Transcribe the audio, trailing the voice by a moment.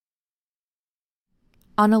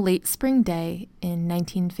On a late spring day in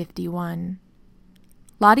 1951,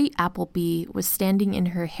 Lottie Appleby was standing in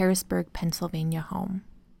her Harrisburg, Pennsylvania home.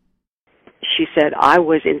 She said, I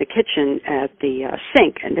was in the kitchen at the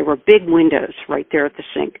sink, and there were big windows right there at the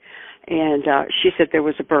sink. And she said there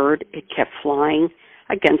was a bird. It kept flying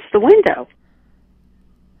against the window.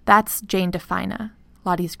 That's Jane DeFina,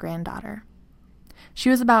 Lottie's granddaughter.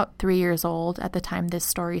 She was about 3 years old at the time this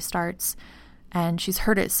story starts, and she's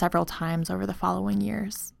heard it several times over the following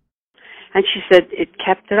years. And she said it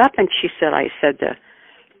kept it up, and she said, I said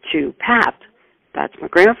to Pap, that's my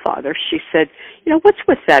grandfather, she said, what's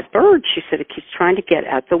with that bird? She said, it keeps trying to get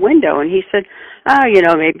at the window. And he said,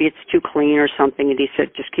 maybe it's too clean or something. And he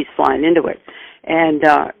said, just keeps flying into it. And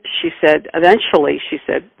she said, eventually, she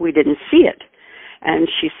said, we didn't see it. And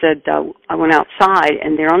she said, I went outside,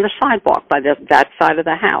 and there on the sidewalk by that side of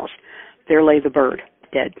the house, there lay the bird,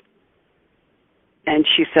 dead. And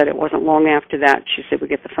she said it wasn't long after that, she said, we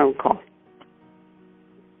get the phone call.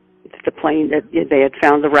 The plane, that they had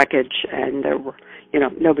found the wreckage, and there were,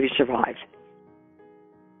 nobody survived.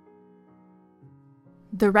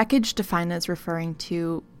 The wreckage DeFina is referring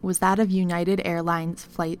to was that of United Airlines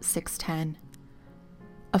Flight 610,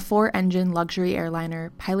 a 4-engine luxury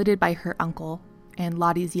airliner piloted by her uncle and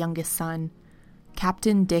Lottie's youngest son,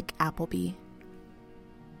 Captain Dick Appleby.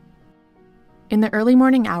 In the early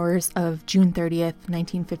morning hours of June 30th,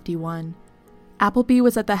 1951, Appleby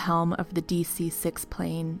was at the helm of the DC-6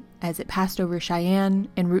 plane as it passed over Cheyenne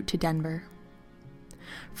en route to Denver.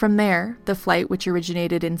 From there, the flight, which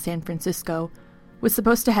originated in San Francisco, was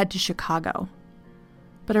supposed to head to Chicago.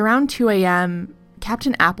 But around 2 a.m.,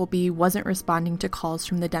 Captain Appleby wasn't responding to calls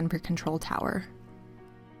from the Denver control tower.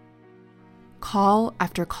 Call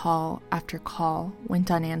after call after call went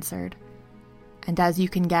unanswered, and as you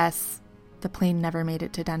can guess, the plane never made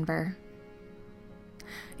it to Denver.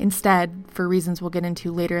 Instead, for reasons we'll get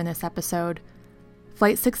into later in this episode,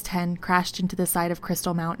 Flight 610 crashed into the side of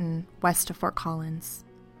Crystal Mountain, west of Fort Collins.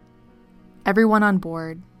 Everyone on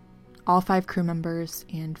board, all 5 crew members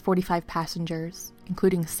and 45 passengers,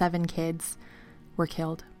 including 7 kids, were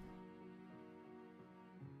killed.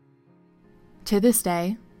 To this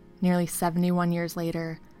day, nearly 71 years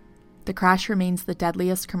later, the crash remains the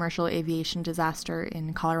deadliest commercial aviation disaster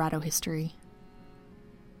in Colorado history.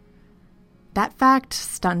 That fact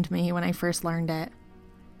stunned me when I first learned it.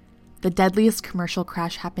 The deadliest commercial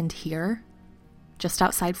crash happened here, just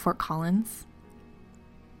outside Fort Collins.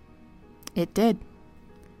 It did.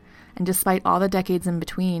 And despite all the decades in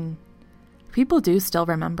between, people do still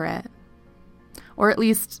remember it. Or at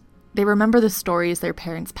least, they remember the stories their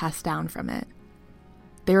parents passed down from it.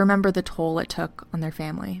 They remember the toll it took on their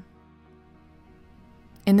family.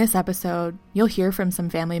 In this episode, you'll hear from some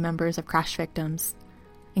family members of crash victims,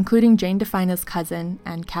 including Jane DeFina's cousin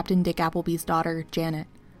and Captain Dick Appleby's daughter, Janet,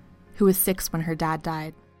 who was 6 when her dad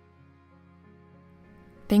died.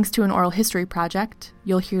 Thanks to an oral history project,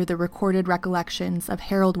 you'll hear the recorded recollections of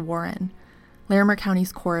Harold Warren, Larimer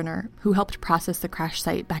County's coroner, who helped process the crash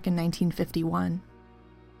site back in 1951.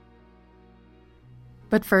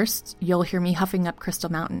 But first, you'll hear me huffing up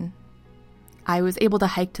Crystal Mountain. I was able to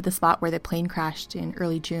hike to the spot where the plane crashed in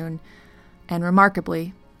early June, and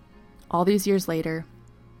remarkably, all these years later,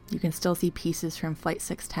 you can still see pieces from Flight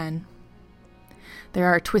 610. There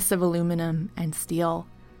are twists of aluminum and steel,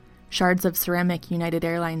 shards of ceramic United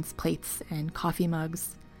Airlines plates and coffee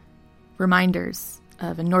mugs, reminders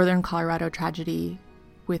of a northern Colorado tragedy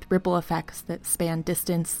with ripple effects that span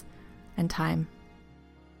distance and time.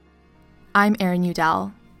 I'm Erin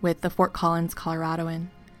Udell with the Fort Collins Coloradoan,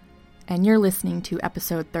 and you're listening to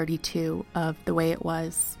episode 32 of The Way It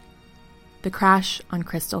Was, The Crash on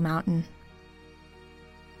Crystal Mountain.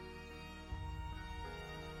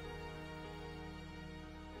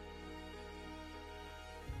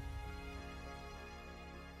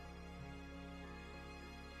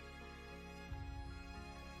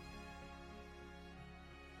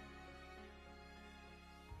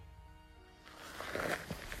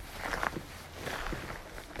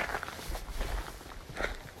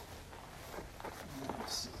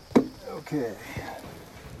 Okay.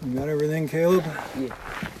 You got everything, Caleb? Yeah.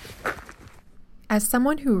 As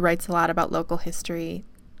someone who writes a lot about local history,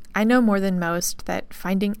 I know more than most that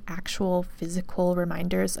finding actual physical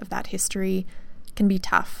reminders of that history can be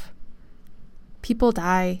tough. People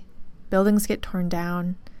die, buildings get torn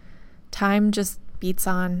down, time just beats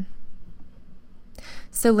on.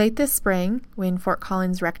 So late this spring, when Fort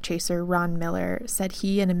Collins wreck chaser Ron Miller said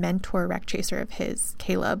he and a mentor wreck chaser of his,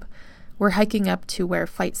 Caleb, were hiking up to where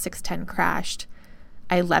Flight 610 crashed,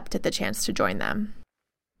 I leapt at the chance to join them.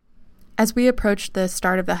 As we approached the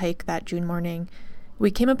start of the hike that June morning, we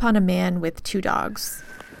came upon a man with 2 dogs.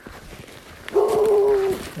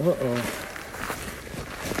 Uh-oh.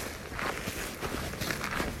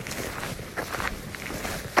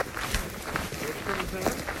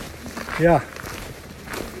 Yeah.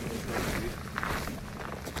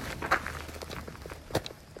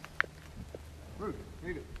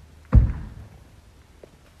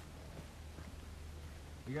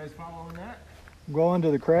 You guys following that? Going to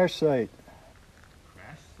the crash site.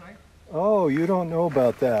 Crash site? Oh, you don't know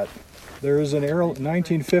about that. There is an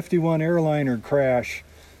 1951 airliner crash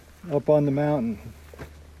up on the mountain.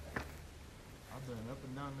 I've been up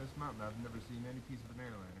and down this mountain. I've never seen any piece of an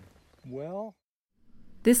airliner. Well,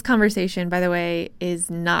 This conversation, by the way,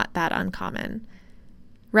 is not that uncommon.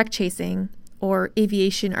 Wreck chasing, or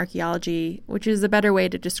aviation archaeology, which is a better way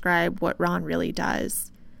to describe what Ron really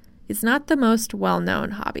does, is not the most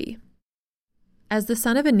well-known hobby. As the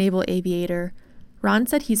son of a naval aviator, Ron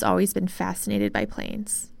said he's always been fascinated by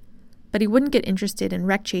planes, but he wouldn't get interested in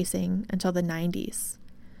wreck chasing until the 90s,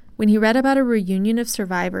 when he read about a reunion of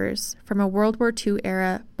survivors from a World War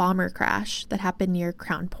II-era bomber crash that happened near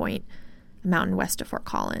Crown Point, a mountain west of Fort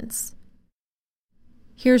Collins.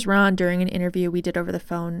 Here's Ron during an interview we did over the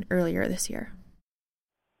phone earlier this year.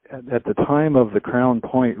 At the time of the Crown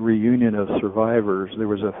Point reunion of survivors, there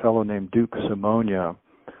was a fellow named Duke Simonia,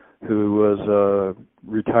 who was a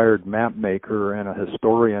retired map maker and a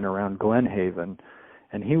historian around Glen Haven,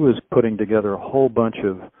 and he was putting together a whole bunch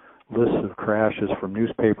of lists of crashes from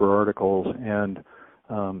newspaper articles and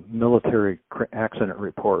military accident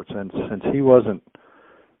reports. And since he wasn't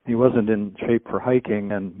in shape for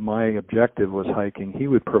hiking, and my objective was hiking, he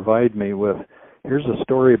would provide me with, here's a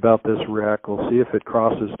story about this wreck. We'll see if it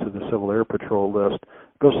crosses to the Civil Air Patrol list.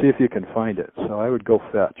 Go see if you can find it. So I would go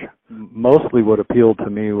fetch. Mostly what appealed to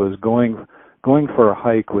me was going for a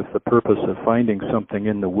hike with the purpose of finding something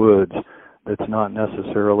in the woods that's not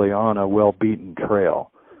necessarily on a well-beaten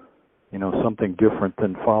trail. You know, something different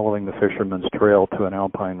than following the fisherman's trail to an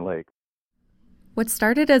alpine lake. What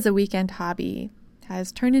started as a weekend hobby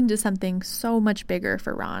has turned into something so much bigger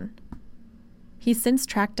for Ron. He's since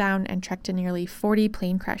tracked down and trekked to nearly 40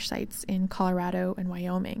 plane crash sites in Colorado and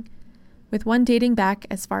Wyoming, with one dating back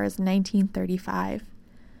as far as 1935,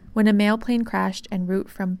 when a mail plane crashed en route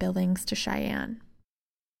from Billings to Cheyenne.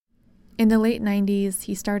 In the late 90s,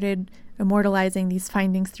 he started immortalizing these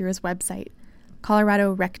findings through his website,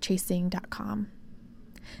 coloradowreckchasing.com.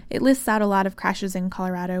 It lists out a lot of crashes in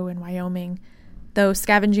Colorado and Wyoming, though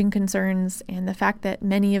scavenging concerns and the fact that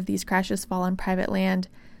many of these crashes fall on private land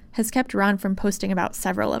has kept Ron from posting about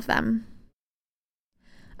several of them.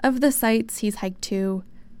 Of the sites he's hiked to,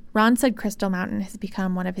 Ron said Crystal Mountain has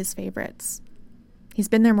become one of his favorites. He's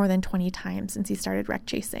been there more than 20 times since he started wreck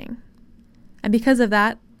chasing. And because of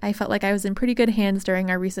that, I felt like I was in pretty good hands during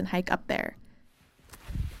our recent hike up there.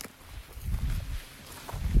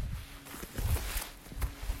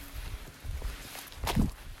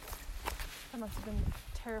 That must have been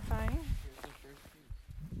terrifying.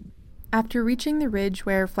 After reaching the ridge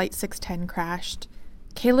where Flight 610 crashed,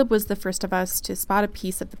 Caleb was the first of us to spot a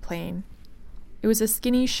piece of the plane. It was a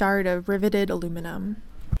skinny shard of riveted aluminum.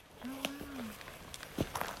 Oh,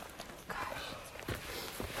 wow.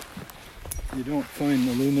 You don't find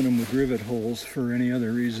aluminum with rivet holes for any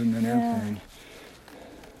other reason than airplane.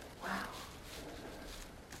 Wow.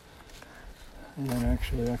 And then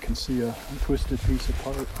actually I can see a twisted piece of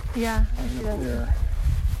part Yeah, right up there.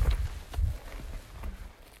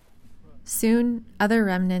 Soon, other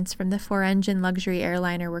remnants from the 4-engine luxury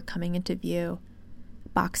airliner were coming into view.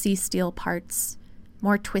 Boxy steel parts,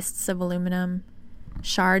 more twists of aluminum,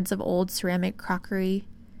 shards of old ceramic crockery.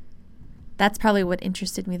 That's probably what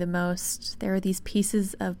interested me the most. There were these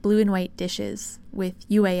pieces of blue and white dishes with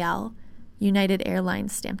UAL, United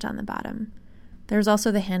Airlines, stamped on the bottom. There was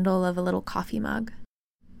also the handle of a little coffee mug.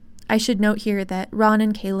 I should note here that Ron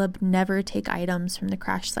and Caleb never take items from the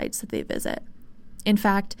crash sites that they visit. In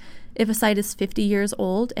fact, if a site is 50 years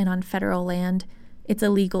old and on federal land, it's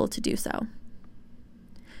illegal to do so.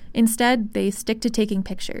 Instead, they stick to taking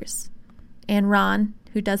pictures. And Ron,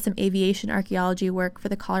 who does some aviation archaeology work for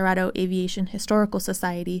the Colorado Aviation Historical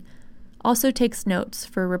Society, also takes notes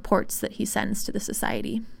for reports that he sends to the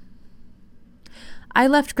society. I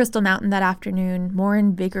left Crystal Mountain that afternoon more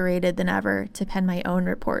invigorated than ever to pen my own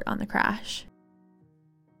report on the crash.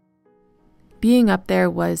 Being up there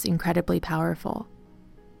was incredibly powerful,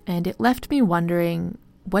 and it left me wondering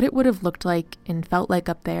what it would have looked like and felt like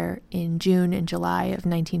up there in June and July of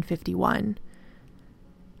 1951.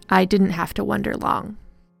 I didn't have to wonder long.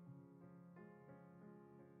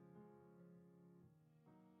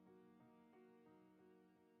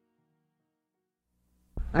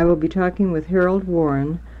 I will be talking with Harold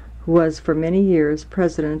Warren, who was for many years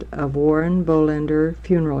president of Warren Bolender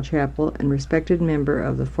Funeral Chapel and respected member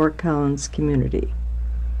of the Fort Collins community.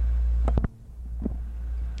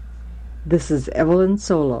 This is Evelyn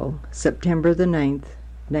Solo, September the 9th,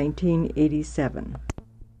 1987.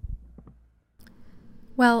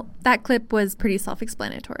 Well, that clip was pretty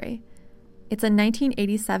self-explanatory. It's a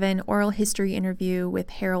 1987 oral history interview with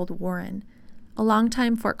Harold Warren, a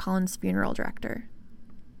longtime Fort Collins funeral director.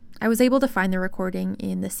 I was able to find the recording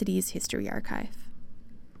in the city's history archive.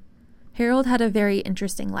 Harold had a very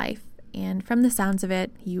interesting life, and from the sounds of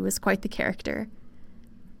it, he was quite the character.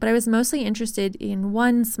 But I was mostly interested in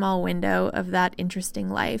one small window of that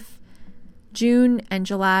interesting life, June and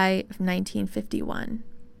July of 1951.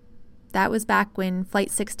 That was back when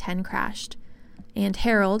Flight 610 crashed, and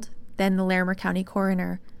Harold, then the Larimer County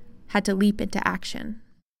coroner, had to leap into action.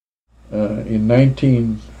 In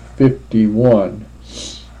 1951,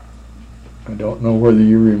 I don't know whether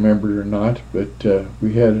you remember it or not, but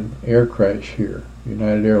we had an air crash here,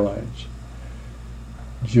 United Airlines.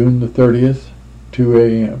 June the 30th, 2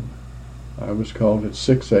 a.m. I was called at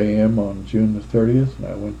 6 a.m. on June the 30th, and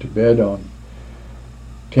I went to bed on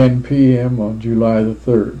 10 p.m. on July the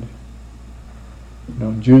 3rd. And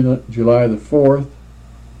on July the 4th,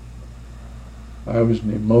 I was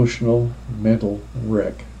an emotional, mental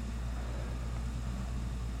wreck.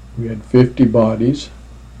 We had 50 bodies,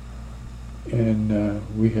 and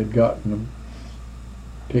we had gotten them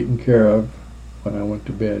taken care of when I went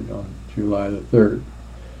to bed on July the 3rd.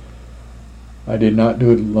 I did not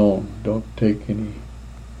do it alone. Don't take any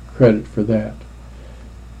credit for that.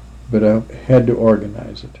 But I had to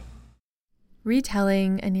organize it.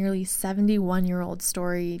 Retelling a nearly 71-year-old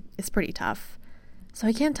story is pretty tough, so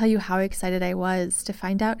I can't tell you how excited I was to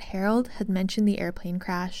find out Harold had mentioned the airplane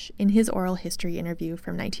crash in his oral history interview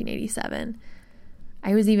from 1987.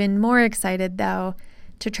 I was even more excited, though,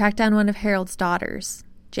 to track down one of Harold's daughters,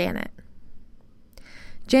 Janet.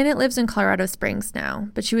 Janet lives in Colorado Springs now,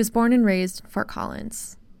 but she was born and raised in Fort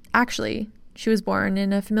Collins. Actually, she was born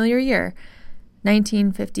in a familiar year,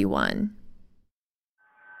 1951.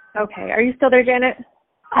 Okay. Are you still there, Janet?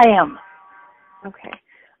 I am. Okay.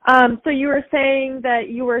 So you were saying that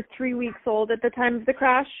you were 3 weeks old at the time of the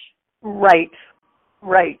crash? Right.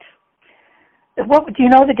 What do you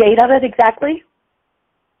know the date of it exactly?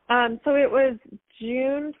 So it was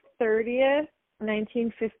June 30th,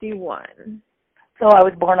 1951. So I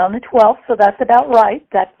was born on the 12th, so that's about right.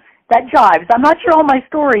 That jives. I'm not sure all my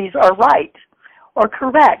stories are right or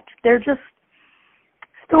correct. They're just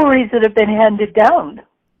stories that have been handed down.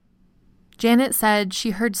 Janet said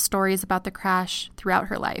she heard stories about the crash throughout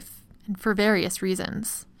her life, and for various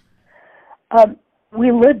reasons.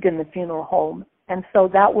 We lived in the funeral home, and so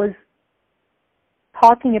that was,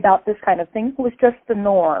 talking about this kind of thing was just the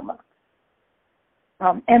norm.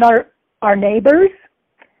 And our neighbors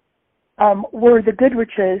were the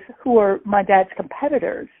Goodriches, who were my dad's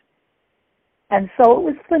competitors. And so it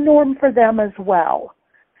was the norm for them as well.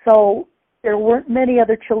 So there weren't many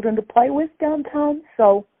other children to play with downtown,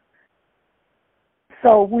 so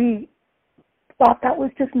we thought that was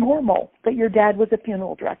just normal, that your dad was a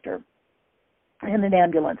funeral director and an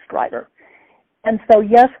ambulance driver. And so,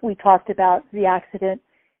 yes, we talked about the accident.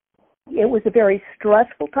 It was a very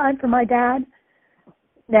stressful time for my dad.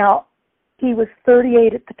 Now, he was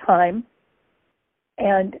 38 at the time,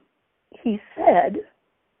 and he said,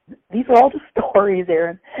 these are all the stories,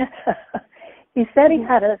 Aaron. He said he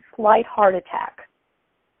had a slight heart attack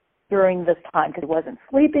during this time because he wasn't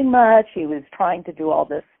sleeping much. He was trying to do all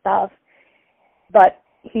this stuff, but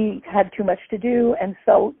he had too much to do, and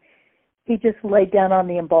so he just laid down on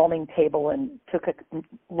the embalming table and took a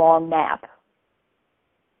long nap,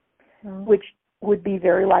 which would be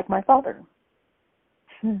very like my father.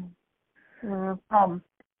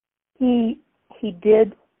 He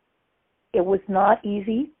did, it was not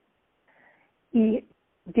easy. He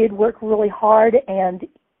did work really hard, and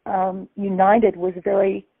United was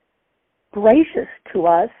very gracious to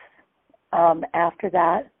us after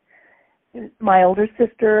that. My older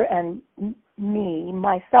sister and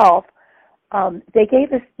myself, they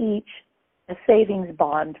gave us each a savings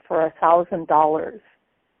bond for $1,000,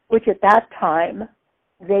 which at that time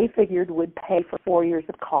they figured would pay for 4 years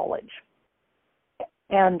of college.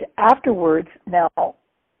 And afterwards, now,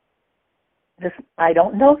 this, I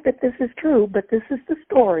don't know that this is true, but this is the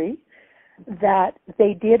story, that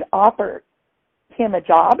they did offer him a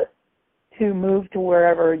job to move to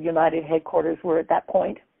wherever United headquarters were at that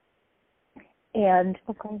point, and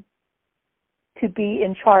to be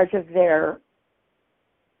in charge of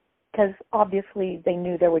because obviously they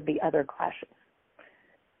knew there would be other crashes.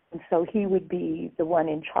 And so he would be the one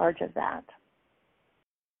in charge of that.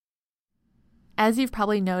 As you've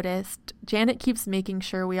probably noticed, Janet keeps making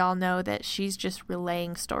sure we all know that she's just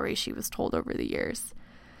relaying stories she was told over the years.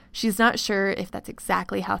 She's not sure if that's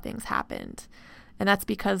exactly how things happened, and that's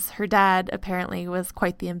because her dad apparently was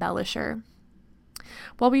quite the embellisher.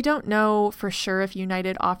 While we don't know for sure if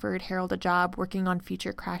United offered Harold a job working on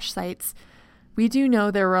future crash sites, we do know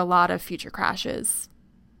there were a lot of future crashes.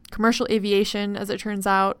 Commercial aviation, as it turns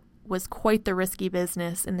out, was quite the risky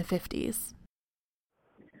business in the 50s.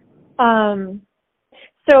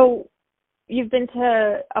 So you've been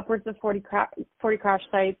to upwards of 40 crash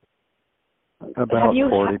sites. About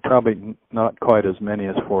 40, probably not quite as many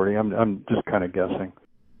as 40. I'm just kind of guessing.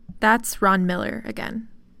 That's Ron Miller again.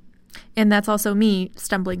 And that's also me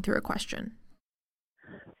stumbling through a question.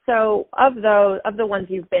 So of the ones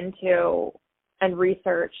you've been to and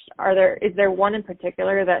researched, is there one in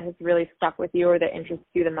particular that has really stuck with you or that interests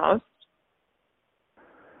you the most?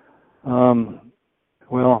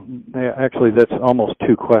 Well, actually, that's almost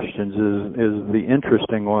two questions. Is the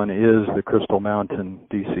interesting one is the Crystal Mountain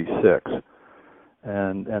DC-6,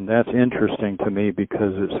 and that's interesting to me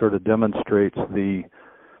because it sort of demonstrates the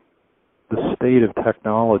state of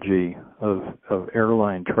technology of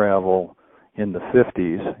airline travel in the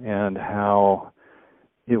 50s and how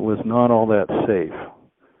it was not all that safe.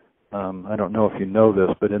 I don't know if you know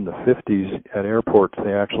this, but in the 50s at airports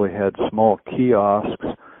they actually had small kiosks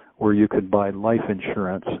where you could buy life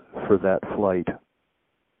insurance for that flight.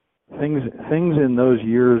 Things in those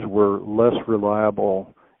years were less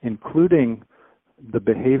reliable, including the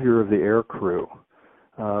behavior of the air crew.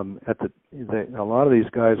 A lot of these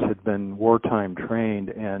guys had been wartime trained,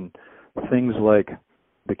 and things like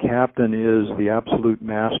the captain is the absolute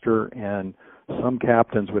master, and some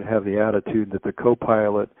captains would have the attitude that the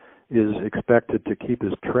co-pilot is expected to keep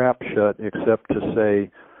his trap shut except to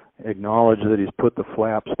say, acknowledge that he's put the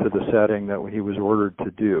flaps to the setting that he was ordered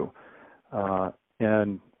to do.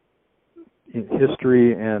 And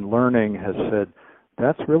history and learning has said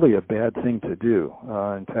that's really a bad thing to do.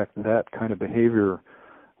 In fact, that kind of behavior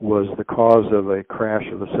was the cause of a crash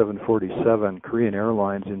of a 747 Korean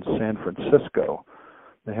Airlines in San Francisco.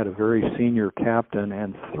 They had a very senior captain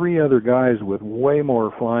and three other guys with way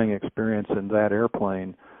more flying experience in that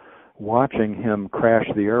airplane watching him crash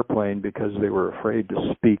the airplane because they were afraid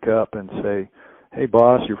to speak up and say, hey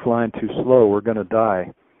boss, you're flying too slow, we're going to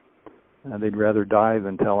die. And they'd rather die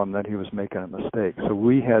than tell him that he was making a mistake. So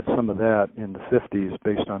we had some of that in the 50s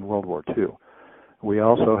based on World War II. We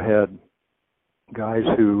also had guys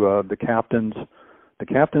who, the captain's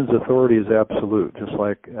authority is absolute, just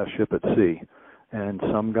like a ship at sea. And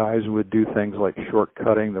some guys would do things like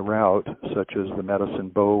shortcutting the route, such as the Medicine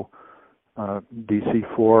Bow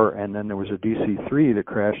DC-4, and then there was a DC-3 that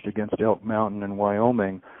crashed against Elk Mountain in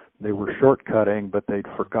Wyoming. They were shortcutting, but they'd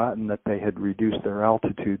forgotten that they had reduced their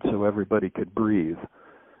altitude so everybody could breathe.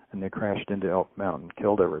 And they crashed into Elk Mountain,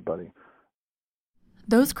 killed everybody.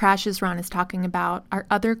 Those crashes Ron is talking about are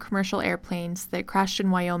other commercial airplanes that crashed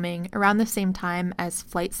in Wyoming around the same time as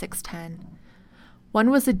Flight 610. One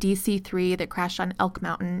was a DC-3 that crashed on Elk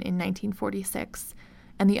Mountain in 1946,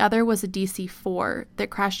 and the other was a DC-4 that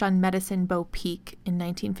crashed on Medicine Bow Peak in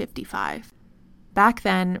 1955. Back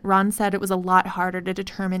then, Ron said it was a lot harder to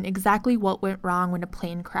determine exactly what went wrong when a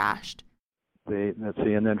plane crashed. And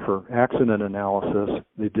then for accident analysis,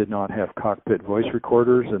 they did not have cockpit voice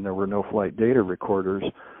recorders, and there were no flight data recorders.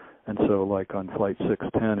 And so, like on Flight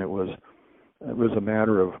 610, it was a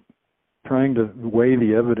matter of trying to weigh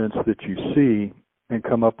the evidence that you see and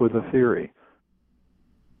come up with a theory.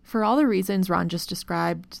 For all the reasons Ron just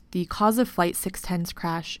described, the cause of Flight 610's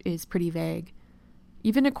crash is pretty vague,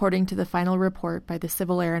 even according to the final report by the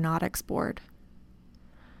Civil Aeronautics Board.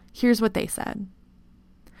 Here's what they said.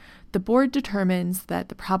 The board determines that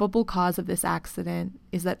the probable cause of this accident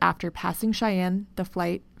is that after passing Cheyenne, the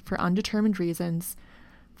flight, for undetermined reasons,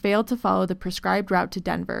 failed to follow the prescribed route to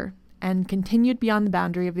Denver and continued beyond the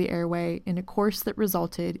boundary of the airway in a course that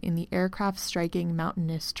resulted in the aircraft striking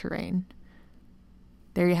mountainous terrain.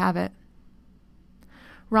 There you have it.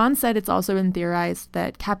 Ron said it's also been theorized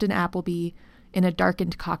that Captain Appleby, in a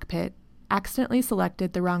darkened cockpit, accidentally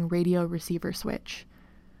selected the wrong radio receiver switch.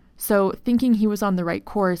 So, thinking he was on the right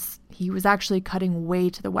course, he was actually cutting way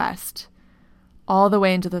to the west, all the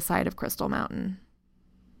way into the side of Crystal Mountain.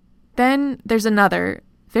 Then there's another,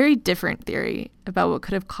 very different theory about what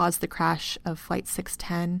could have caused the crash of Flight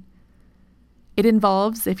 610. It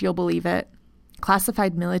involves, if you'll believe it,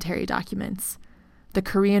 classified military documents, the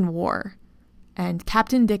Korean War, and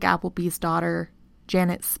Captain Dick Appleby's daughter,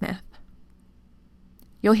 Janet Smith.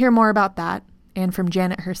 You'll hear more about that, and from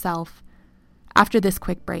Janet herself, after this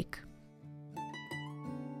quick break.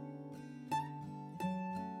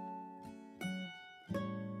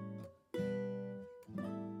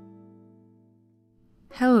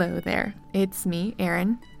 Hello there, it's me,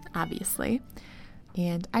 Erin, obviously,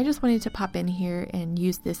 and I just wanted to pop in here and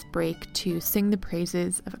use this break to sing the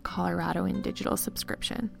praises of a Coloradoan digital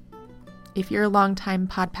subscription. If you're a longtime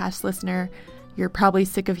podcast listener, you're probably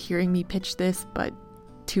sick of hearing me pitch this, but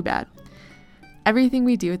too bad. Everything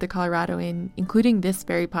we do at the Coloradoan, including this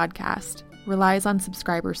very podcast, relies on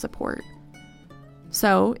subscriber support.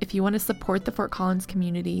 So, if you want to support the Fort Collins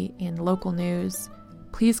community and local news,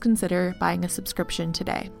 please consider buying a subscription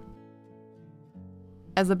today.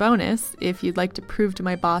 As a bonus, if you'd like to prove to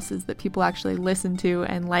my bosses that people actually listen to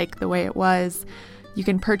and like the way it was, you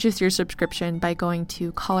can purchase your subscription by going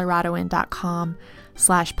to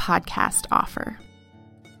coloradoan.com/podcast offer.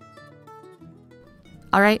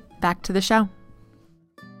 All right, back to the show.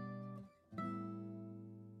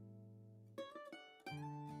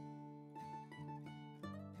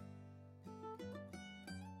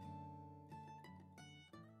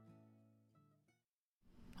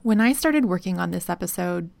 When I started working on this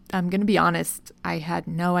episode, I'm going to be honest, I had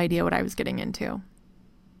no idea what I was getting into.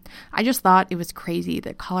 I just thought it was crazy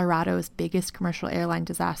that Colorado's biggest commercial airline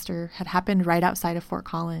disaster had happened right outside of Fort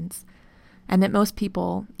Collins, and that most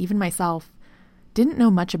people, even myself, didn't know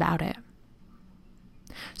much about it.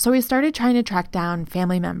 So I started trying to track down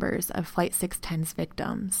family members of Flight 610's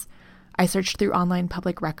victims. I searched through online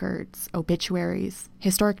public records, obituaries,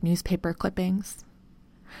 historic newspaper clippings.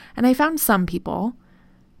 And I found some people,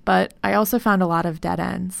 but I also found a lot of dead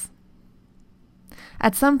ends.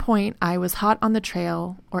 At some point, I was hot on the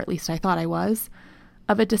trail, or at least I thought I was,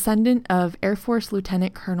 of a descendant of Air Force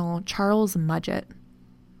Lieutenant Colonel Charles Mudgett.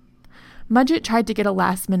 Mudgett tried to get a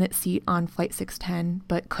last-minute seat on Flight 610,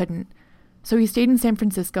 but couldn't, so he stayed in San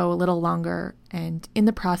Francisco a little longer, and in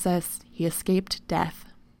the process, he escaped death.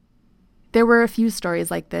 There were a few stories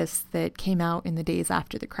like this that came out in the days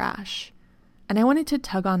after the crash, and I wanted to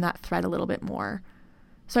tug on that thread a little bit more,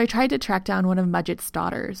 so I tried to track down one of Mudgett's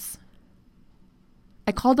daughters.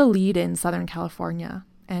 I called a lead in Southern California,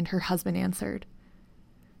 and her husband answered.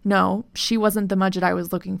 No, she wasn't the Mudgett I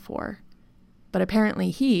was looking for, but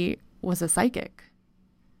apparently he was a psychic.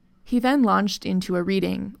 He then launched into a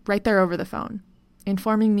reading right there over the phone,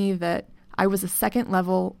 informing me that I was a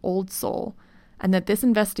second-level old soul, and that this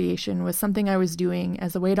investigation was something I was doing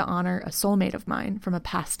as a way to honor a soulmate of mine from a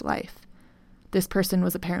past life. This person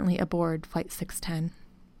was apparently aboard Flight 610.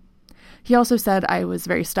 He also said I was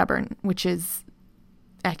very stubborn, which is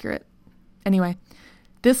accurate. Anyway,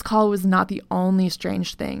 this call was not the only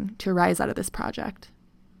strange thing to arise out of this project.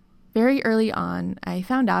 Very early on, I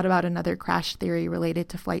found out about another crash theory related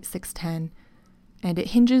to Flight 610, and it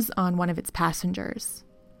hinges on one of its passengers,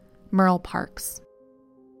 Merle Parks.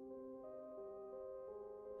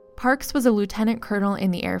 Parks was a lieutenant colonel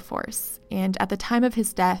in the Air Force, and at the time of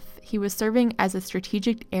his death, he was serving as a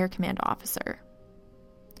Strategic Air Command officer.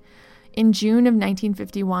 In June of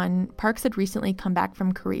 1951, Parks had recently come back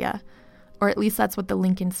from Korea, or at least that's what the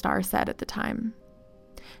Lincoln Star said at the time.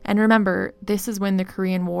 And remember, this is when the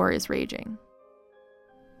Korean War is raging.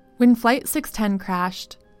 When Flight 610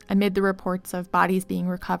 crashed, amid the reports of bodies being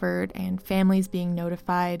recovered and families being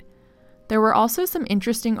notified, there were also some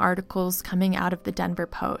interesting articles coming out of the Denver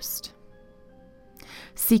Post.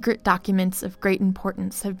 Secret documents of great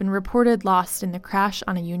importance have been reported lost in the crash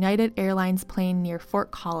on a United Airlines plane near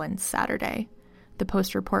Fort Collins Saturday, the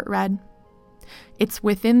Post report read. It's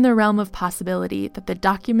within the realm of possibility that the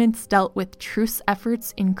documents dealt with truce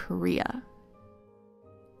efforts in Korea.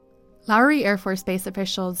 Lowry Air Force Base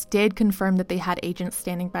officials did confirm that they had agents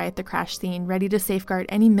standing by at the crash scene ready to safeguard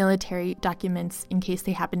any military documents in case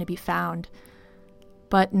they happened to be found,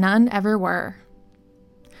 but none ever were.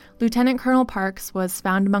 Lieutenant Colonel Parks was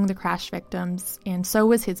found among the crash victims, and so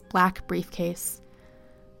was his black briefcase.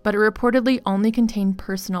 But it reportedly only contained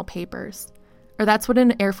personal papers, or that's what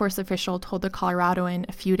an Air Force official told the Coloradoan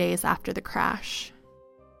a few days after the crash.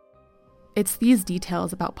 It's these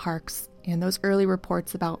details about Parks and those early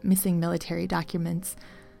reports about missing military documents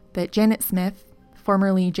that Janet Smith,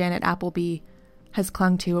 formerly Janet Appleby, has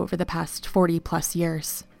clung to over the past 40-plus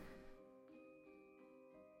years.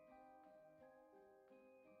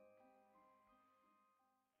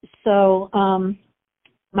 So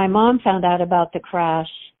my mom found out about the crash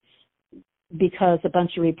because a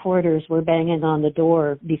bunch of reporters were banging on the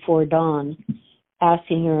door before dawn,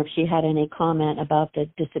 asking her if she had any comment about the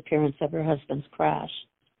disappearance of her husband's crash.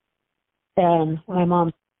 And my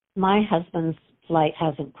mom, my husband's flight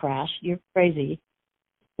hasn't crashed. You're crazy.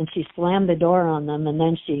 And she slammed the door on them, and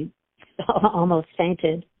then she almost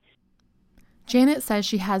fainted. Janet says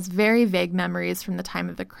she has very vague memories from the time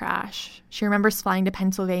of the crash. She remembers flying to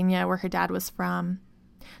Pennsylvania, where her dad was from.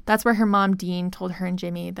 That's where her mom, Dean, told her and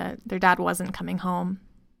Jimmy that their dad wasn't coming home.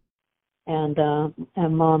 And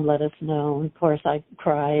Mom let us know. Of course, I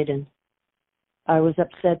cried, and I was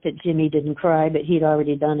upset that Jimmy didn't cry, but he'd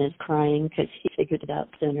already done his crying because he figured it out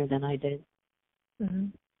sooner than I did. Mm-hmm.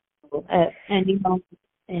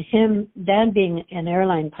 And Dad being an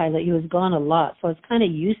airline pilot, he was gone a lot, so I was kind of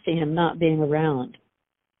used to him not being around.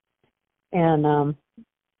 And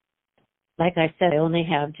like I said, I only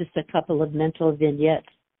have just a couple of mental vignettes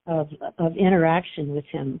of interaction with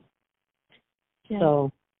him. Yeah.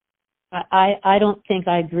 So I don't think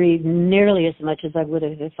I grieved nearly as much as I would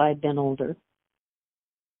have if I'd been older.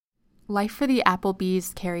 Life for the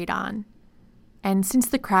Applebys carried on. And since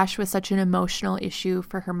the crash was such an emotional issue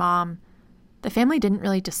for her mom, the family didn't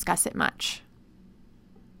really discuss it much.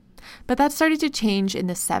 But that started to change in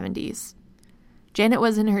the 70s. Janet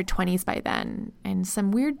was in her 20s by then, and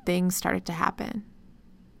some weird things started to happen.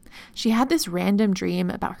 She had this random dream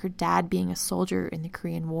about her dad being a soldier in the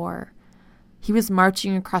Korean War. He was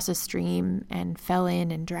marching across a stream and fell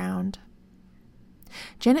in and drowned.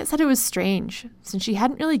 Janet said it was strange, since she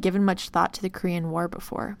hadn't really given much thought to the Korean War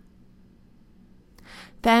before.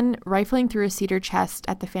 Then, rifling through a cedar chest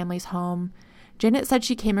at the family's home, Janet said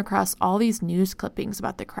she came across all these news clippings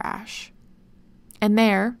about the crash. And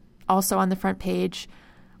there, also on the front page,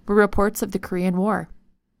 were reports of the Korean War.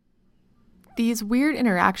 These weird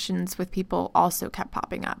interactions with people also kept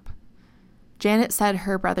popping up. Janet said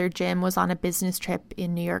her brother Jim was on a business trip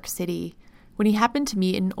in New York City when he happened to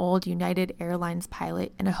meet an old United Airlines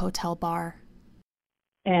pilot in a hotel bar.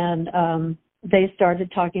 And they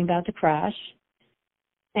started talking about the crash.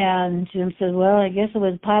 And Jim said, well, I guess it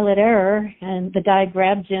was pilot error. And the guy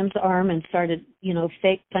grabbed Jim's arm and started,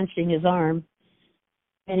 fake punching his arm.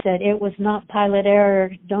 And said, it was not pilot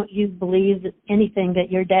error. Don't you believe anything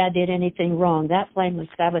that your dad did anything wrong. That plane was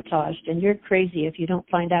sabotaged, and you're crazy if you don't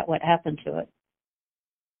find out what happened to it.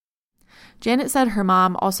 Janet said her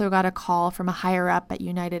mom also got a call from a higher-up at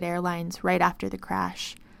United Airlines right after the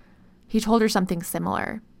crash. He told her something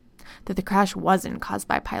similar, that the crash wasn't caused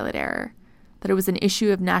by pilot error, that it was an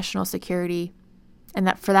issue of national security, and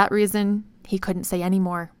that for that reason, he couldn't say any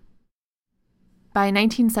more. By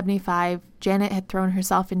 1975, Janet had thrown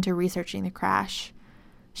herself into researching the crash.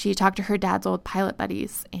 She talked to her dad's old pilot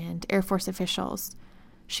buddies and Air Force officials.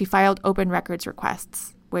 She filed open records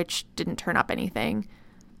requests, which didn't turn up anything.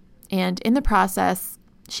 And in the process,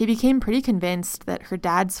 she became pretty convinced that her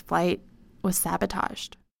dad's flight was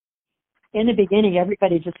sabotaged. In the beginning,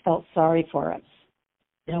 everybody just felt sorry for us.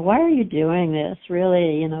 Why are you doing this?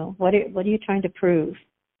 Really, what are you trying to prove?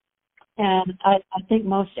 And I think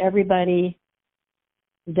most everybody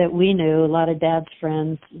that we knew, a lot of Dad's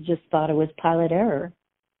friends, just thought it was pilot error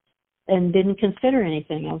and didn't consider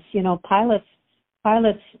anything else.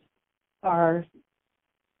 Pilots are,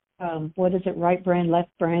 right brain,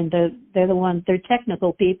 left brain. They're the ones, they're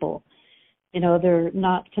technical people. They're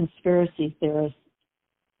not conspiracy theorists.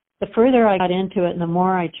 The further I got into it and the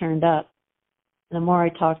more I turned up, the more I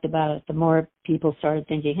talked about it, the more people started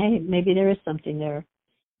thinking, hey, maybe there is something there.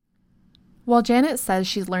 While Janet says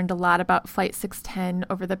she's learned a lot about Flight 610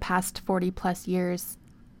 over the past 40-plus years,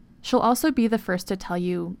 she'll also be the first to tell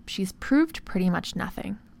you she's proved pretty much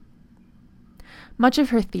nothing. Much of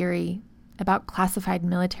her theory about classified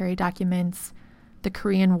military documents, the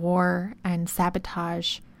Korean War, and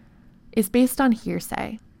sabotage is based on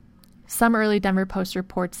hearsay. Some early Denver Post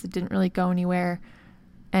reports that didn't really go anywhere,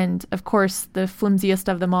 and, of course, the flimsiest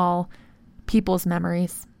of them all, people's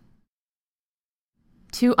memories.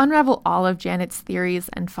 To unravel all of Janet's theories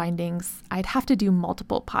and findings, I'd have to do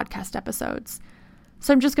multiple podcast episodes,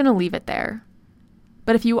 so I'm just going to leave it there.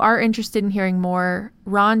 But if you are interested in hearing more,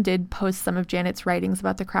 Ron did post some of Janet's writings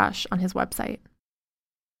about the crash on his website.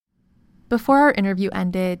 Before our interview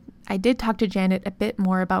ended, I did talk to Janet a bit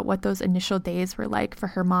more about what those initial days were like for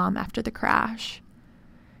her mom after the crash.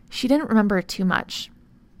 She didn't remember too much,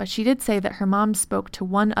 but she did say that her mom spoke to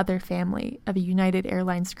one other family of a United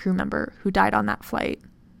Airlines crew member who died on that flight.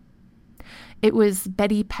 It was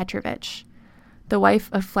Betty Petrovich, the wife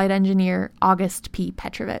of flight engineer August P.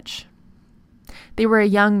 Petrovich. They were a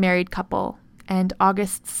young married couple, and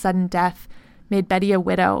August's sudden death made Betty a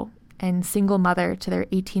widow and single mother to their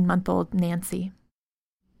 18-month-old Nancy.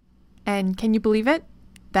 And can you believe it?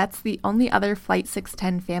 That's the only other Flight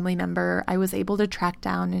 610 family member I was able to track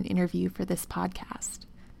down and interview for this podcast.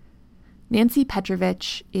 Nancy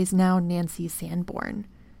Petrovich is now Nancy Sanborn.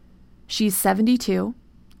 She's 72,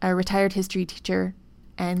 a retired history teacher,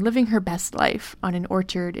 and living her best life on an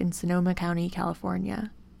orchard in Sonoma County,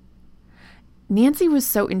 California. Nancy was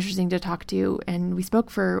so interesting to talk to, and we spoke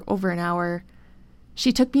for over an hour.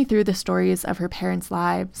 She took me through the stories of her parents'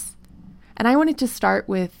 lives, and I wanted to start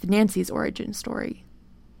with Nancy's origin story.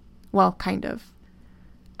 Well, kind of.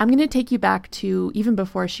 I'm going to take you back to even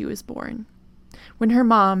before she was born, when her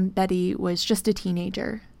mom, Betty, was just a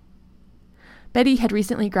teenager. Betty had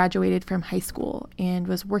recently graduated from high school and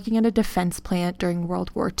was working at a defense plant during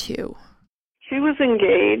World War II. She was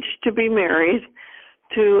engaged to be married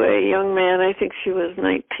to a young man. I think she was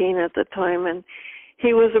 19 at the time, and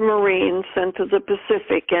he was a Marine sent to the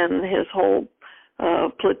Pacific, and his whole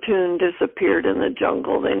platoon disappeared in the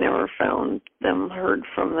jungle. They never heard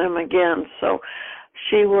from them again. So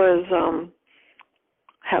she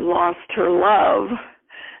had lost her love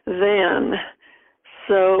then.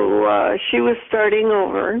 So she was starting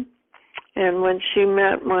over, and when she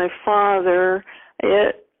met my father,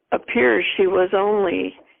 it appears she was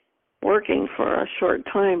only working for a short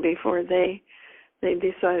time before they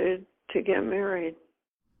decided to get married.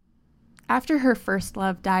 After her first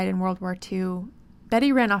love died in World War II,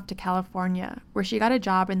 Betty ran off to California, where she got a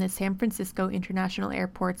job in the San Francisco International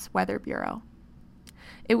Airport's Weather Bureau.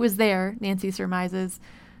 It was there, Nancy surmises,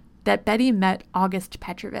 that Betty met August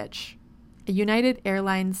Petrovich, a United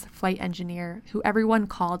Airlines flight engineer who everyone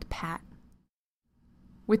called Pat.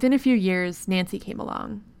 Within a few years, Nancy came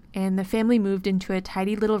along, and the family moved into a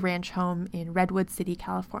tidy little ranch home in Redwood City,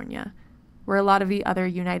 California, where a lot of the other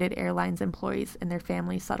United Airlines employees and their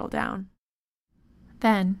families settled down.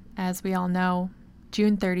 Then, as we all know,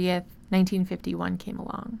 June 30th, 1951 came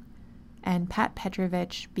along, and Pat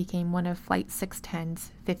Petrovich became one of Flight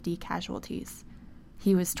 610's 50 casualties.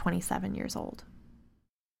 He was 27 years old.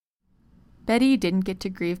 Betty didn't get to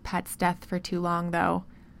grieve Pat's death for too long, though.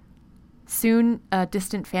 Soon, a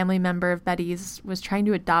distant family member of Betty's was trying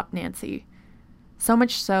to adopt Nancy, so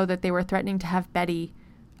much so that they were threatening to have Betty,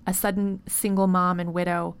 a sudden single mom and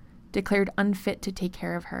widow, declared unfit to take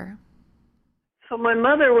care of her. So my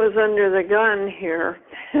mother was under the gun here.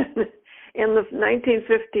 In the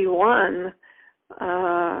 1951,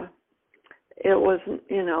 it was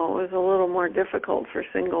a little more difficult for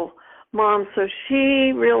single moms. So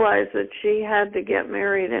she realized that she had to get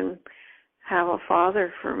married and have a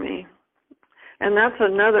father for me. And that's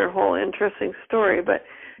another whole interesting story. But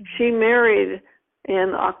she married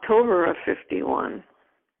in October of 51.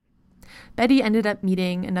 Betty ended up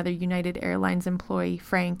meeting another United Airlines employee,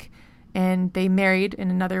 Frank, and they married in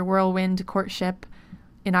another whirlwind courtship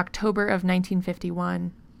in October of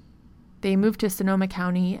 1951. They moved to Sonoma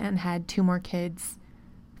County and had 2 more kids.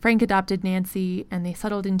 Frank adopted Nancy, and they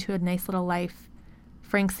settled into a nice little life.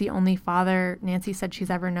 Frank's the only father Nancy said she's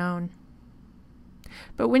ever known.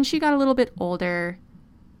 But when she got a little bit older,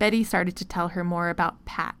 Betty started to tell her more about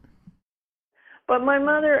Pat. But my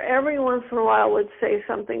mother, every once in a while, would say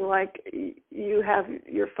something like, "You have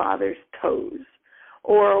your father's toes."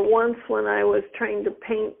 Or once when I was trying to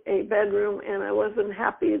paint a bedroom and I wasn't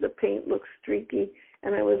happy, the paint looked streaky,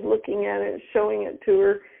 and I was looking at it, showing it to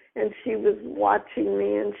her, and she was watching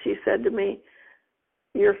me, and she said to me,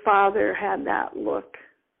 "Your father had that look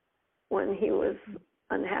when he was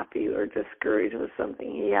unhappy or discouraged with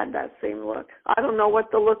something. He had that same look." I don't know what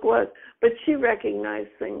the look was, but she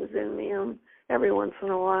recognized things in me, and every once in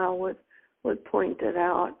a while would point it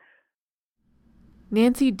out.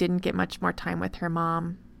 Nancy didn't get much more time with her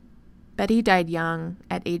mom. Betty died young,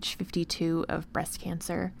 at age 52, of breast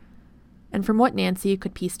cancer. And from what Nancy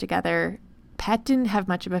could piece together, Pat didn't have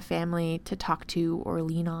much of a family to talk to or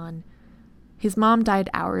lean on. His mom died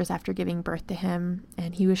hours after giving birth to him,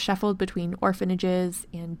 and he was shuffled between orphanages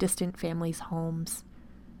and distant families' homes.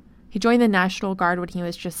 He joined the National Guard when he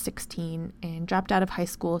was just 16 and dropped out of high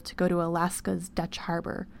school to go to Alaska's Dutch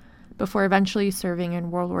Harbor, before eventually serving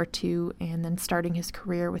in World War II and then starting his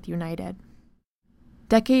career with United.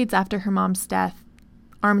 Decades after her mom's death,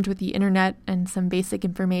 armed with the internet and some basic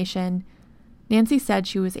information, Nancy said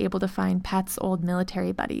she was able to find Pat's old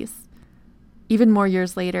military buddies. Even more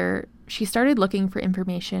years later, she started looking for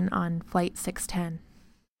information on Flight 610.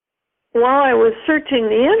 While I was searching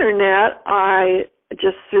the internet, I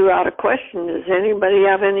just threw out a question: does anybody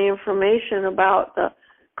have any information about the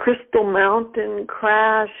Crystal Mountain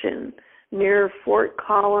crash near Fort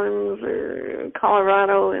Collins, or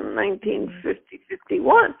Colorado, in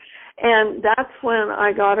 1950-51? And that's when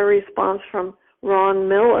I got a response from Ron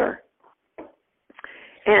Miller.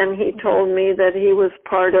 And he told me that he was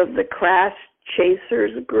part of the Crash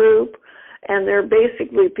Chasers group, and they're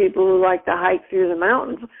basically people who like to hike through the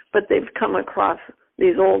mountains, but they've come across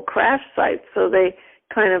these old crash sites, so they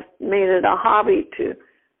kind of made it a hobby to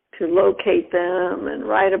locate them and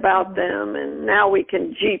write about them, and now we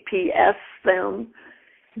can GPS them.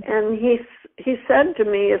 And he said to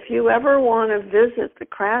me, if you ever want to visit the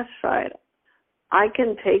crash site, I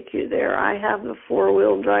can take you there. I have the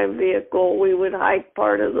 4-wheel drive vehicle. We would hike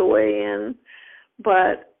part of the way in.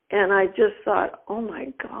 And I just thought, oh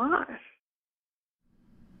my gosh.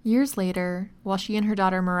 Years later, while she and her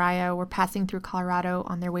daughter Mariah were passing through Colorado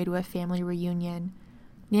on their way to a family reunion,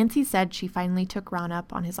 Nancy said she finally took Ron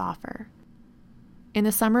up on his offer. In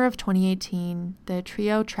the summer of 2018, the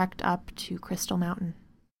trio trekked up to Crystal Mountain.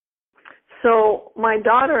 So my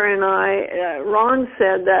daughter and I, Ron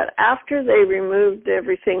said that after they removed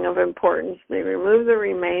everything of importance, they removed the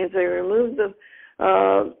remains, they removed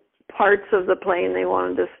the parts of the plane they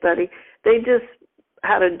wanted to study, they just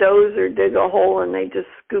had a dozer dig a hole and they just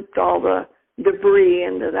scooped all the debris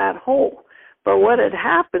into that hole. But what had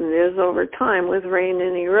happened is over time with rain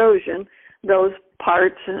and erosion, those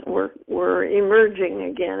parts were emerging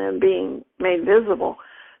again and being made visible.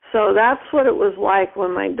 So that's what it was like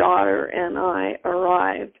when my daughter and I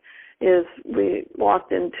arrived, is we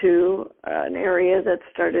walked into an area that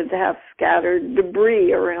started to have scattered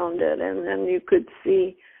debris around it, and then you could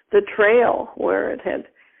see the trail where it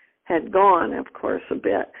had gone, of course, a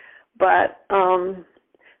bit. But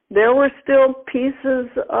there were still pieces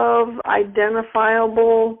of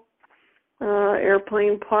identifiable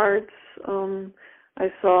airplane parts. I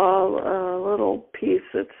saw a little piece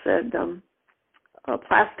that said a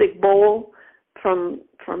plastic bowl from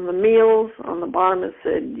the meals. On the bottom it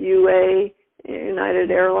said UA,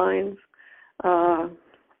 United Airlines.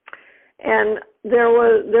 And there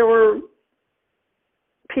were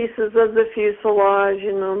pieces of the fuselage,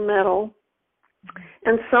 metal.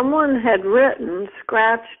 And someone had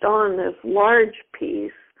scratched on this large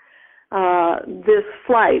piece, this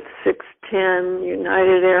flight, 610,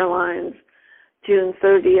 United Airlines, June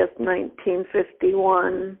 30th,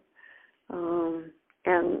 1951.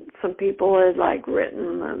 And some people had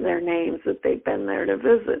written their names that they'd been there to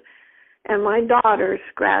visit. And my daughter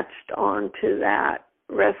scratched onto that,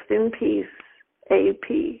 rest in peace, AP,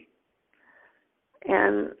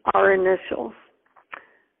 and our initials.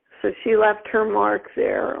 So she left her mark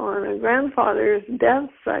there on a grandfather's death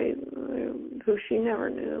site, who she never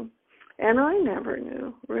knew. And I never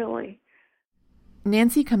knew, really.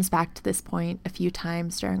 Nancy comes back to this point a few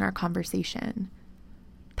times during our conversation.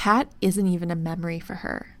 Pat isn't even a memory for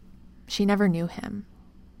her. She never knew him.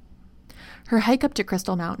 Her hike up to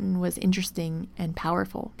Crystal Mountain was interesting and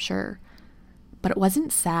powerful, sure, but it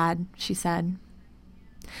wasn't sad, she said.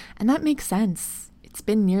 And that makes sense. It's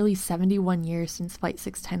been nearly 71 years since Flight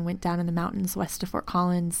 610 went down in the mountains west of Fort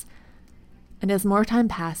Collins, and as more time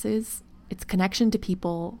passes, its connection to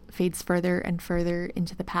people fades further and further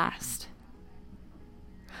into the past.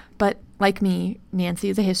 But like me, Nancy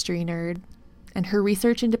is a history nerd, and her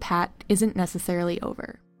research into Pat isn't necessarily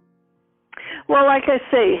over. Well, like I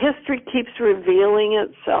say, history keeps revealing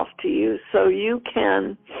itself to you, so you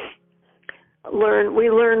can learn. We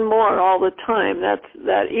learn more all the time.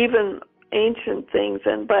 That even ancient things,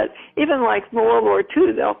 but even like World War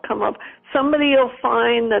II, they'll come up. Somebody will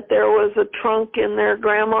find that there was a trunk in their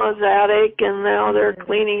grandma's attic, and now they're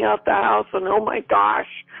cleaning out the house, and oh my gosh,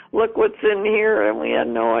 look what's in here, and we had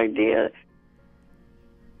no idea.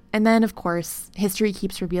 And then, of course, history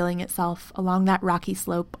keeps revealing itself along that rocky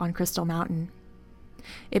slope on Crystal Mountain.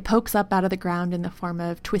 It pokes up out of the ground in the form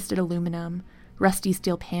of twisted aluminum, rusty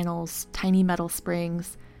steel panels, tiny metal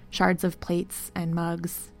springs, shards of plates and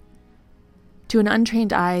mugs. To an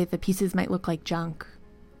untrained eye, the pieces might look like junk.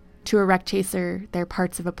 To a wreck chaser, they're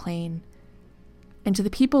parts of a plane. And to the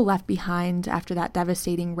people left behind after that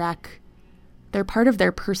devastating wreck, they're part of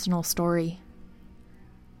their personal story.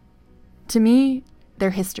 To me,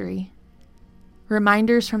 they're history.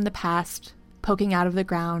 Reminders from the past poking out of the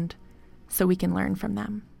ground so we can learn from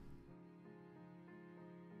them.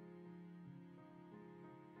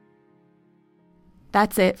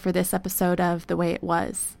 That's it for this episode of The Way It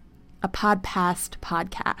Was, a PodPast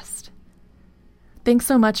podcast. Thanks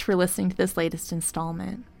so much for listening to this latest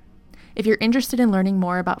installment. If you're interested in learning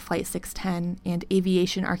more about Flight 610 and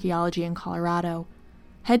aviation archaeology in Colorado,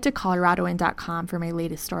 head to coloradoan.com for my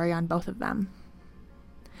latest story on both of them.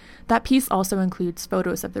 That piece also includes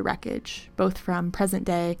photos of the wreckage, both from present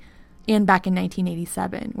day and back in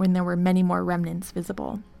 1987, when there were many more remnants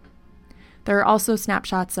visible. There are also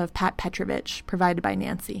snapshots of Pat Petrovich provided by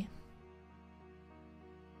Nancy.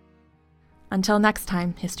 Until next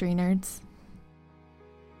time, history nerds.